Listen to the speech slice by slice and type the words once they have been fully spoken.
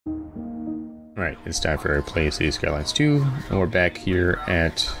Alright, it's time for our play of City Skylines 2, and we're back here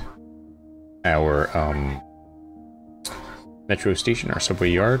at our metro station, our subway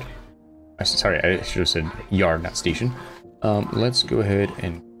yard. Sorry, I should have said yard, not station. Let's go ahead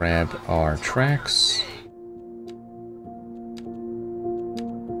and grab our tracks.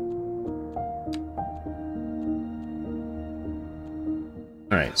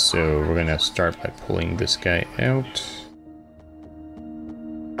 Alright, so we're gonna start by pulling this guy out.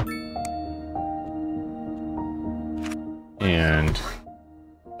 And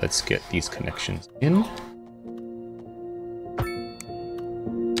let's get these connections in.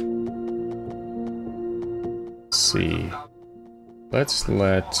 Let's see. Let's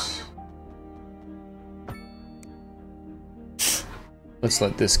let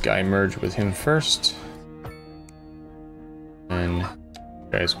this guy merge with him first. And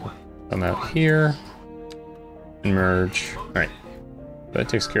guys will come out here and merge. Alright. So that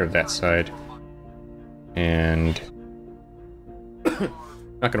takes care of that side. And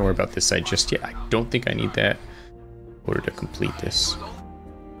not gonna worry about this side just yet. I don't think I need that in order to complete this.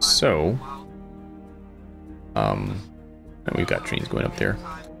 So, and we've got trains going up there.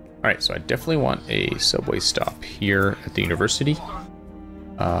 All right, so I definitely want a subway stop here at the university.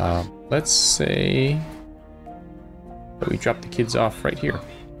 Let's say that we drop the kids off right here.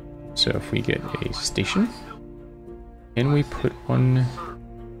 So if we get a station, and we put one.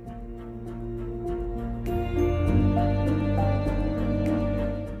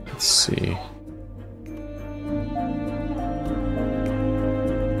 Let's see.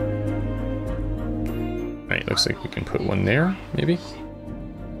 Alright, looks like we can put one there, maybe.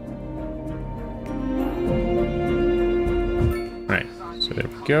 Alright, so there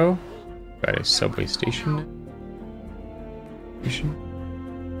we go. Got a subway station.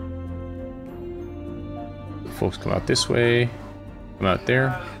 The folks come out this way, come out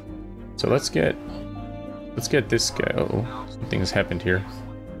there. So let's get this guy. Uh-oh, something has happened here.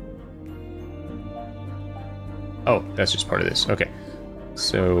 Oh, that's just part of this. Okay.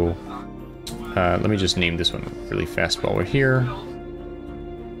 So, let me just name this one really fast while we're here.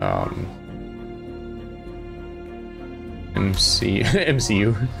 MCU.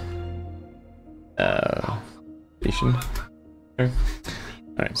 Station. Okay.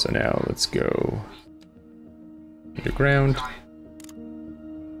 Alright, so now let's go underground.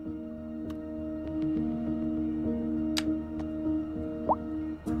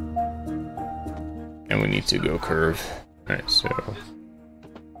 And we need to go curve. Alright, so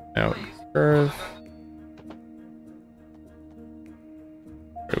out curve.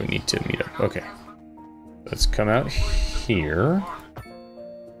 Where do we need to meet up? Okay. Let's come out here.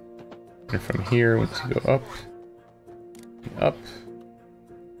 And from here, we need to go up. Up.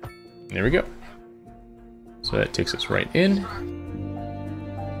 And there we go. So that takes us right in.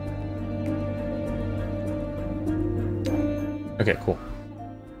 Okay, cool.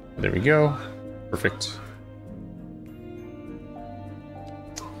 There we go. Perfect.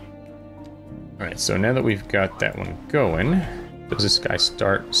 Alright, so now that we've got that one going, does this guy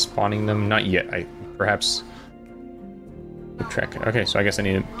start spawning them? Not yet. Perhaps track. Okay, so I guess I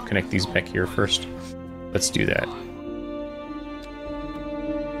need to connect these back here first. Let's do that.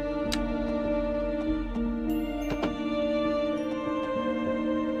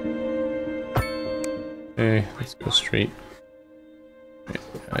 Okay, let's go straight.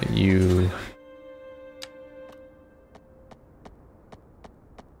 You.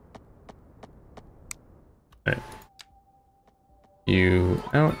 Alright. You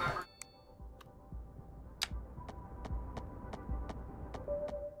out.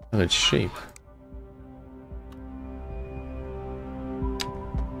 Oh, that shape.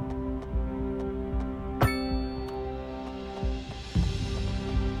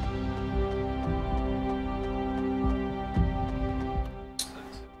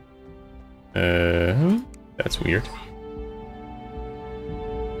 That's weird.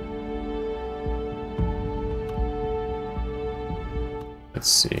 Let's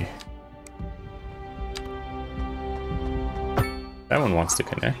see. That one wants to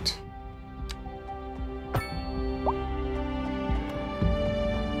connect.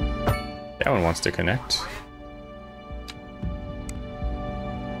 That one wants to connect.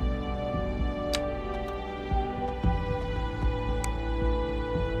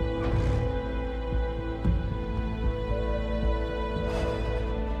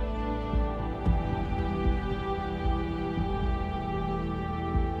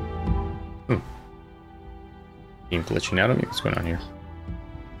 Game glitching out on me? What's going on here?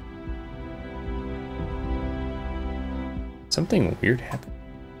 Something weird happened.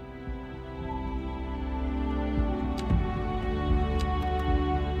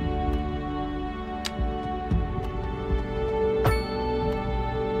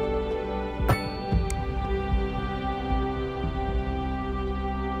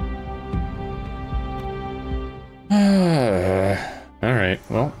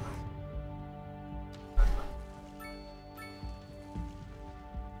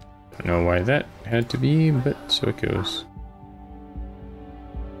 know why that had to be, but so it goes.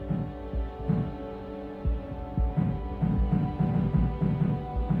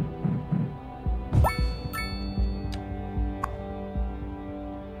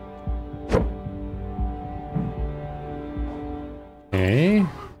 Okay.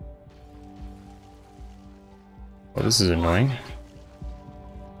 Well, this is annoying.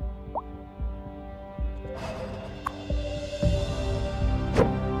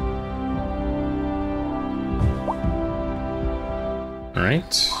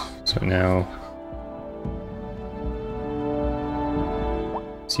 Alright, so now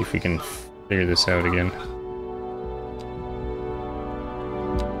see if we can figure this out again.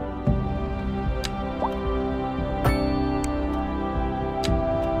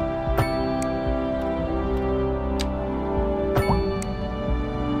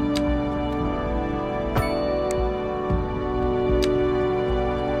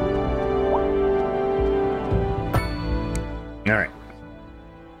 Alright.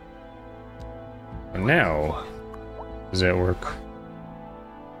 Now, does that work?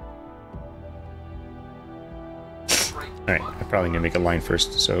 Alright, I probably need to make a line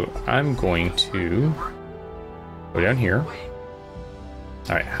first, so I'm going to go down here.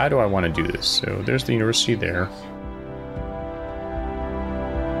 Alright, how do I want to do this? So there's the university there.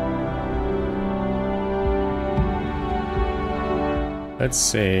 Let's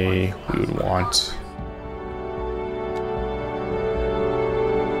say we would want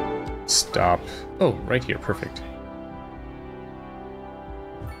stop. Oh, right here, perfect.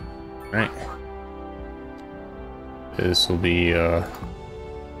 Right. This will be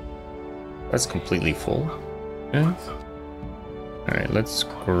that's completely full. Yeah. Alright, let's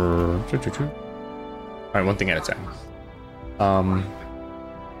alright, one thing at a time.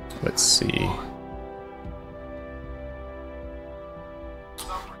 Let's see.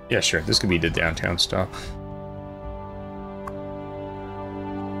 Yeah, sure, this could be the downtown stop.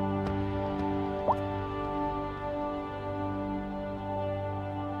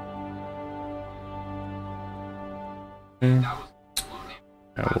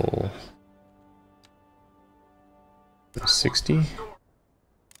 I will 60.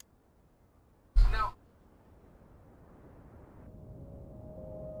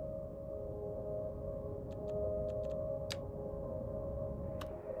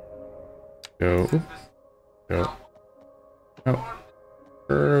 Go. Go. Oh.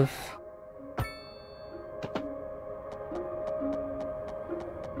 Curve.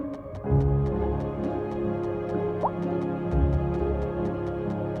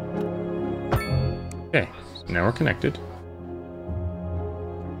 Okay, so now we're connected.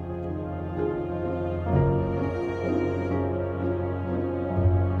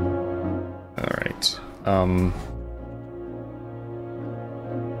 All right.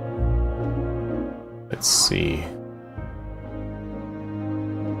 Let's see.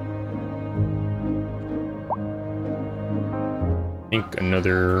 I think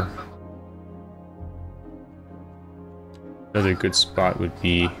another good spot would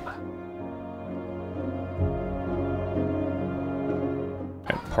be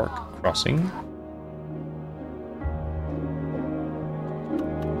at Park Crossing.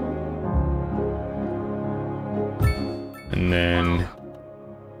 And then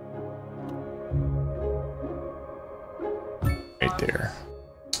right there.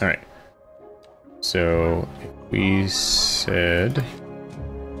 All right. So if we said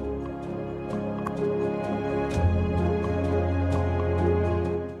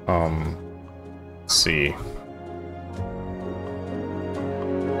let's see.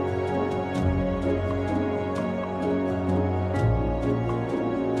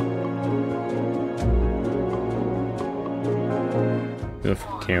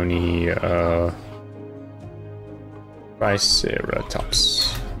 Milford County,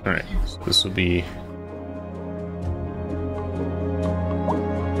 Triceratops. Alright, so this will be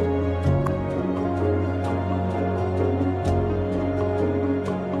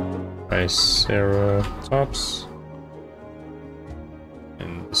Triceratops.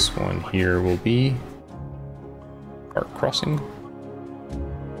 And this one here will be Park Crossing.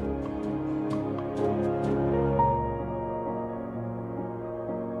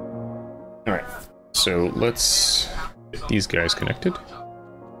 Alright, so let's get these guys connected.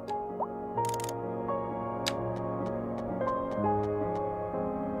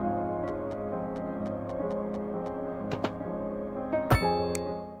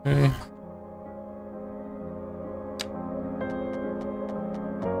 Okay.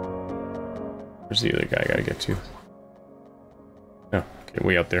 Where's the other guy I gotta get to? Oh, okay,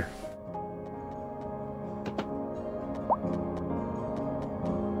 way out there.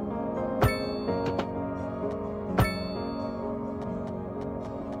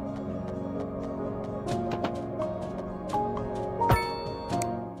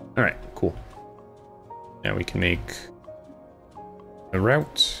 All right, cool. Now we can make a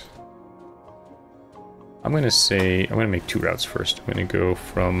route. I'm gonna make 2 routes first. I'm gonna go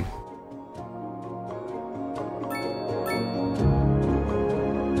from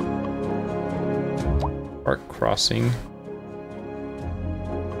Park Crossing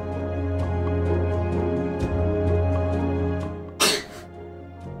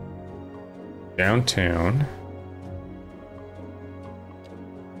downtown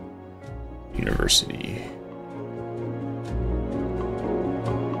University.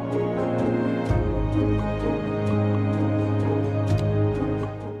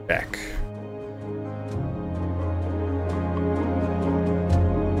 Back.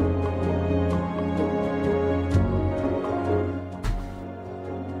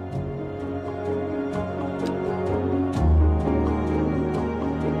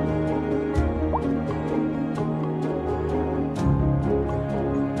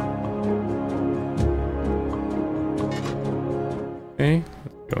 Okay,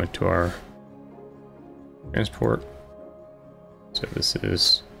 let's go into our transport. So this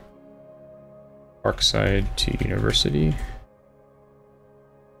is Parkside to University.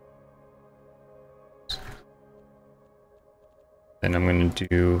 Then I'm going to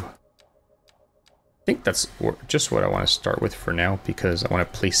do, I think that's just what I want to start with for now, because I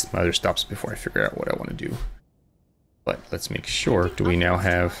want to place my other stops before I figure out what I want to do. But let's make sure, do we now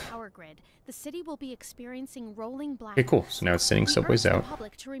have... The city will be experiencing rolling blackouts. Okay, cool. So now it's sending subways out.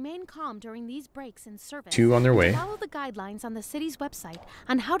 Public to remain calm during these breaks in service. 2 on their way. Follow the guidelines on the city's website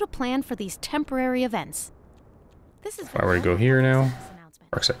on how to plan for these temporary events. This is if I were to go here now,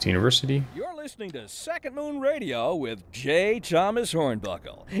 Parkside to University. You're listening to Second Moon Radio with J. Thomas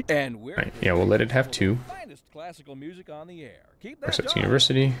Hornbuckle, and we're right, yeah, we'll let it have 2. Finest classical music on the air. Keep that Parkside to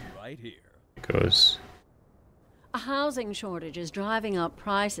University. Right here. It goes. A housing shortage is driving up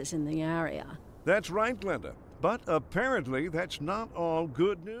prices in the area. That's right, Glenda. But apparently that's not all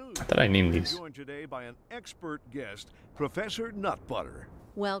good news. I thought I named these. Joined today by an expert guest, Professor Nutbutter.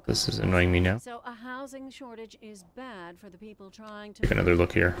 Welcome. This is annoying me now. So a housing shortage is bad for the people trying to... Take another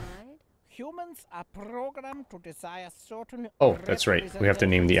look here. Humans are programmed to desire certain... Oh, that's right. We have to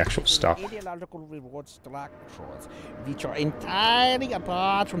name the actual stop. ...ideological reward structures, which are entirely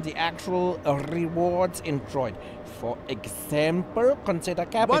apart from the actual rewards enjoyed. For example, consider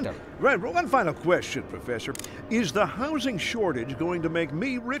capital. One final question, Professor. Is the housing shortage going to make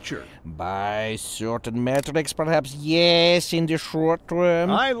me richer? By certain metrics, perhaps yes, in the short term.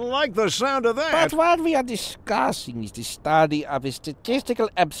 I like the sound of that. But what we are discussing is the study of a statistical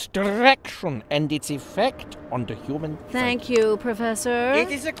abstraction and its effect on the human... Thank you, Professor. It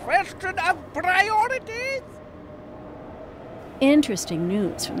is a question of priorities. Interesting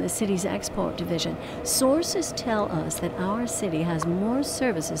news from the city's export division. Sources tell us that our city has more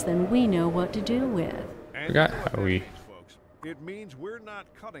services than we know what to do with. Forgot how we... It means we're not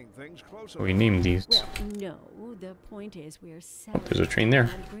cutting things close. We named these. Well, no. The point is we're there's a train there.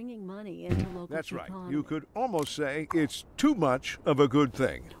 Bringing money into local That's right. economy. You could almost say it's too much of a good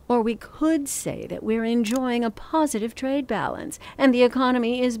thing. Or we could say that we're enjoying a positive trade balance and the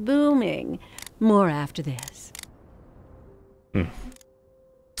economy is booming. More after this.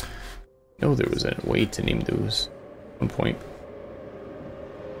 No, there was a way to name those at one point.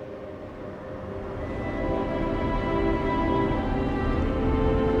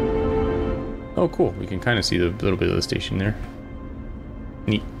 Oh, cool. We can kind of see the little bit of the station there.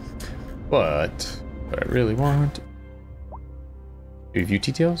 Neat. But what I really want... Do we view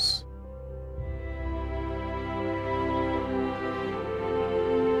details?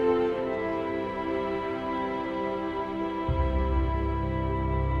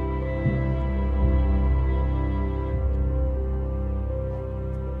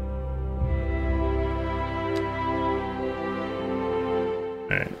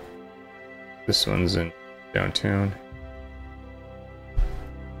 Alright. This one's in downtown.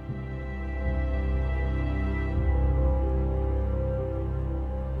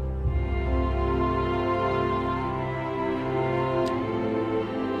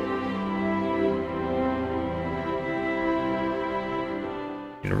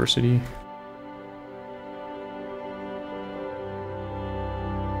 University.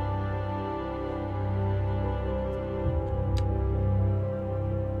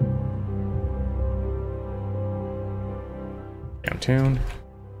 Downtown.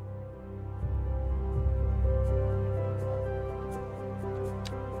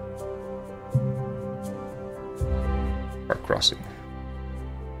 Park Crossing.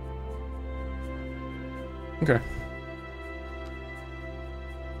 Okay.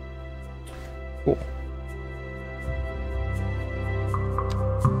 Cool.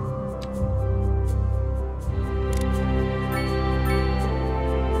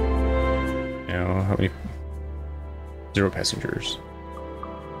 0 passengers.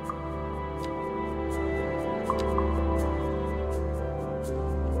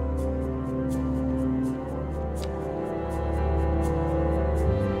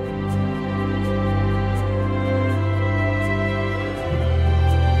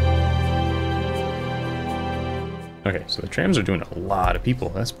 Okay, so the trams are doing a lot of people.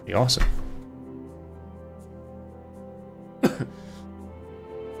 That's pretty awesome.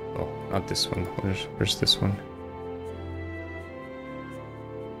 Oh, not this one. Where's this one?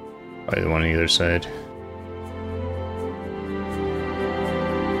 Probably the one on the other side.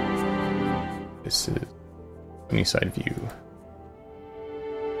 This is sunny side view.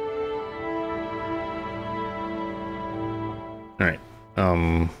 Alright.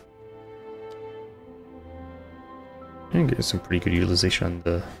 And get some pretty good utilization on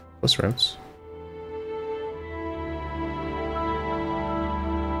the bus routes.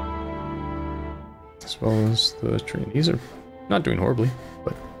 As well as the train. These are not doing horribly,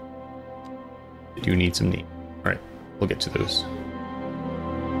 but they do need some need. Alright, we'll get to those.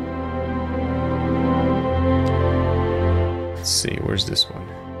 Let's see, where's this one?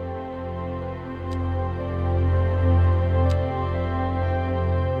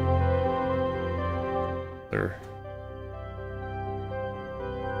 There.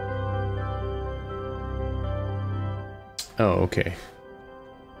 Oh, okay.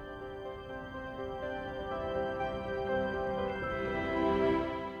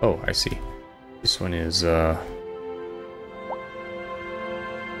 Oh, I see. This one is,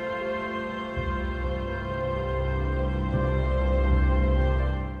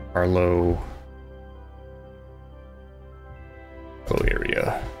 Arlo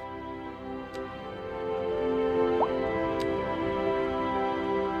area.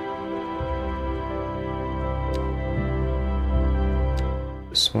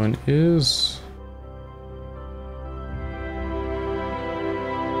 This one is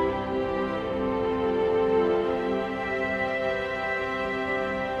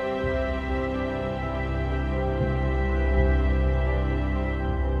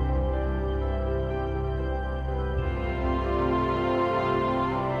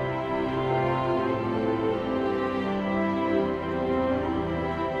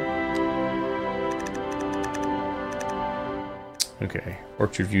okay,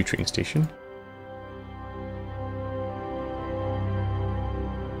 Orchard View train station.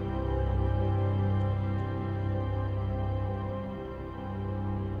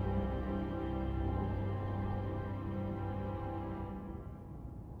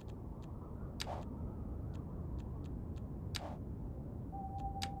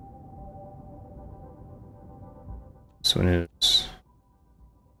 This one is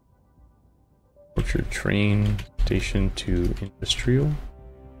Orchard train station to industrial.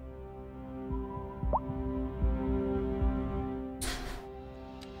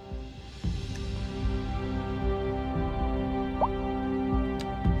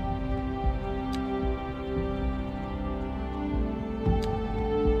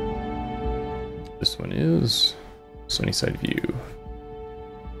 This one is Sunnyside View.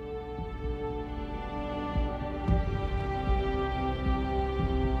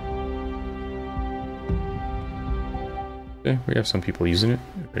 Okay, we have some people using it.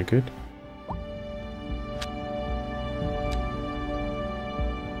 Very good.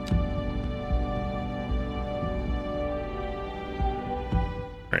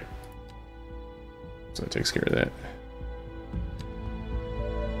 Right. So that takes care of that.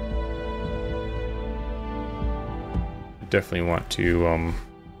 Definitely want to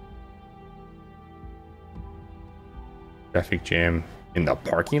traffic jam in the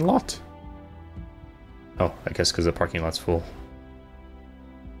parking lot. Oh, I guess because the parking lot's full.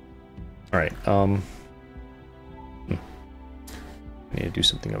 All right. I need to do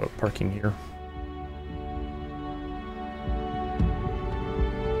something about parking here.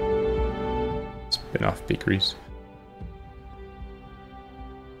 Spin-off bakeries.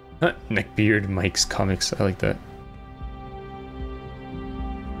 Neckbeard Mike's Comics. I like that.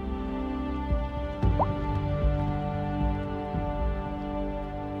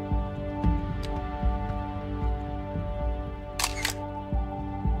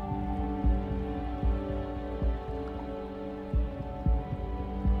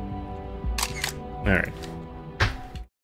 All right.